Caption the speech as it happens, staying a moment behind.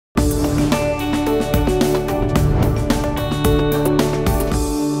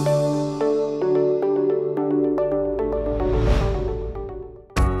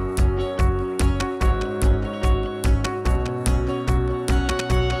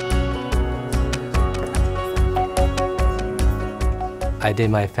I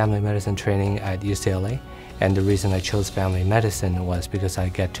did my family medicine training at UCLA, and the reason I chose family medicine was because I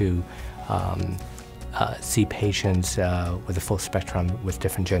get to see patients with a full spectrum with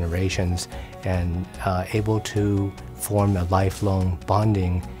different generations and able to form a lifelong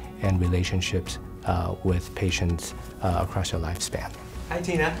bonding and relationships with patients across their lifespan. Hi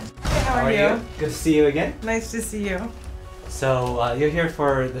Tina. Hey, how are you? Good to see you again. Nice to see you. So you're here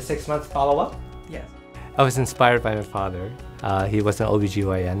for the 6-month follow-up? Yes. I was inspired by my father. He was an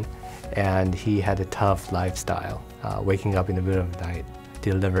OBGYN and he had a tough lifestyle, waking up in the middle of the night,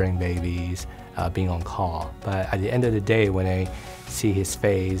 delivering babies, being on call. But at the end of the day, when I see his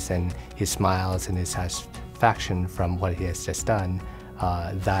face and his smiles and his satisfaction from what he has just done,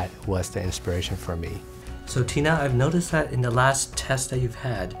 that was the inspiration for me. So Tina, I've noticed that in the last test that you've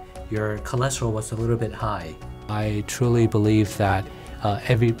had, your cholesterol was a little bit high. I truly believe that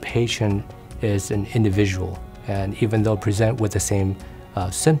every patient is an individual, and even though present with the same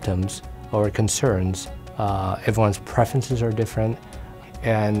symptoms or concerns, everyone's preferences are different.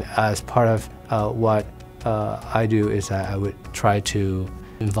 And as part of what I do is I would try to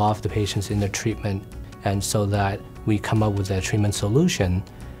involve the patients in the treatment, and so that we come up with a treatment solution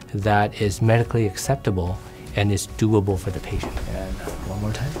that is medically acceptable and is doable for the patient. And one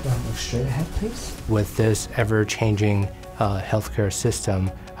more time, look straight ahead, please. With this ever-changing healthcare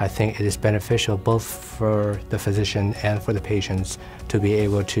system, I think it is beneficial both for the physician and for the patients to be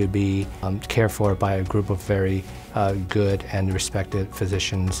able to be cared for by a group of very good and respected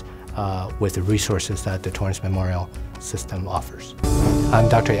physicians with the resources that the Torrance Memorial System offers. I'm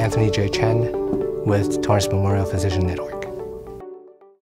Dr. Anthony J. Chen with Torrance Memorial Physician Network.